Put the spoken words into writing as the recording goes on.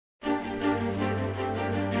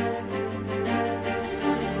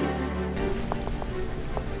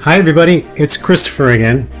Hi everybody, it's Christopher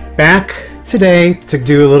again, back today to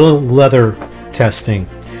do a little leather testing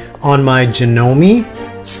on my Janome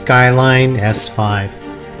Skyline S5.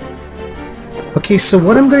 Okay, so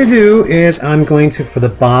what I'm going to do is I'm going to, for the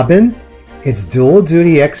bobbin, it's dual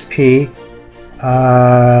duty XP.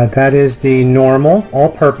 That is the normal,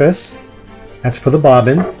 all-purpose. That's for the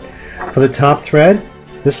bobbin. For the top thread,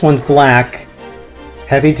 this one's black,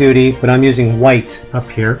 heavy duty, but I'm using white up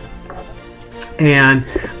here. And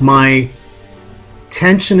my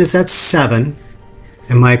tension is at 7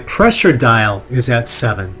 and my pressure dial is at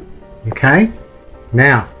 7. Okay?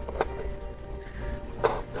 Now,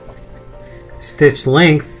 stitch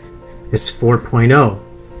length is 4.0.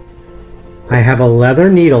 I have a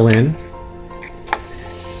leather needle in,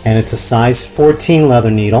 and it's a size 14 leather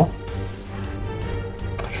needle.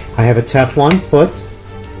 I have a Teflon foot,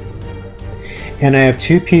 and I have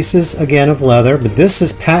 2 pieces again of leather, but this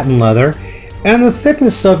is patent leather. And the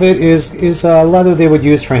thickness of it is leather they would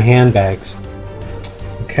use for handbags.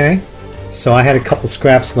 Okay, so I had a couple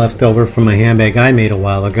scraps left over from a handbag I made a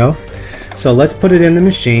while ago. So let's put it in the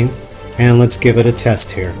machine and let's give it a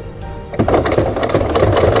test here.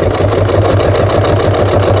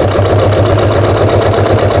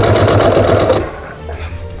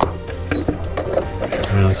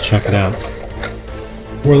 All right, let's check it out.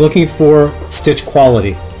 We're looking for stitch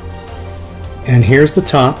quality. And here's the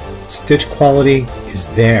top. Stitch quality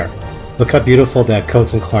is there. Look how beautiful that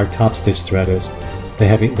Coats & Clark top stitch thread is. The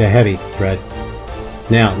heavy thread.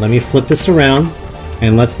 Now let me flip this around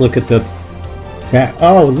and let's look at the back.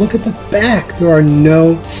 Oh, look at the back. There are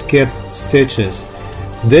no skipped stitches.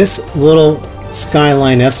 This little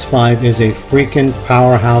Skyline S5 is a freaking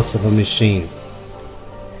powerhouse of a machine.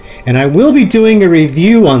 And I will be doing a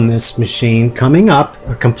review on this machine coming up,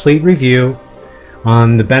 a complete review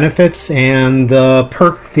on the benefits and the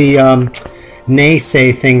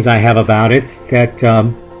naysay things I have about it.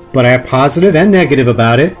 But I have positive and negative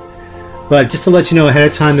about it. But just to let you know ahead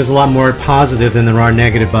of time, there's a lot more positive than there are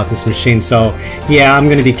negative about this machine. So yeah, I'm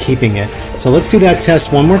going to be keeping it. So let's do that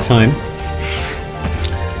test one more time.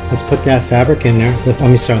 Let's put that fabric in there.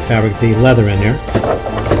 The leather in there.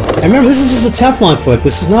 And remember, this is just a Teflon foot.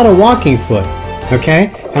 This is not a walking foot.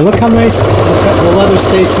 Okay, and look how nice the leather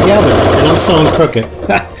stays together. And I'm sewing crooked.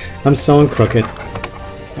 I'm sewing crooked.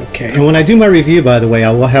 Okay, and when I do my review, by the way,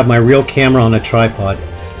 I will have my real camera on a tripod.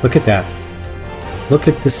 Look at that. Look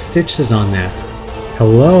at the stitches on that.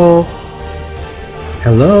 Hello?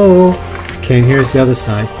 Hello? Okay, and here's the other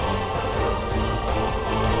side.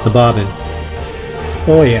 The bobbin.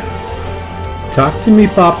 Oh yeah. Talk to me,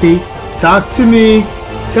 Poppy. Talk to me.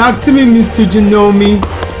 Talk to me, Mr. Janome.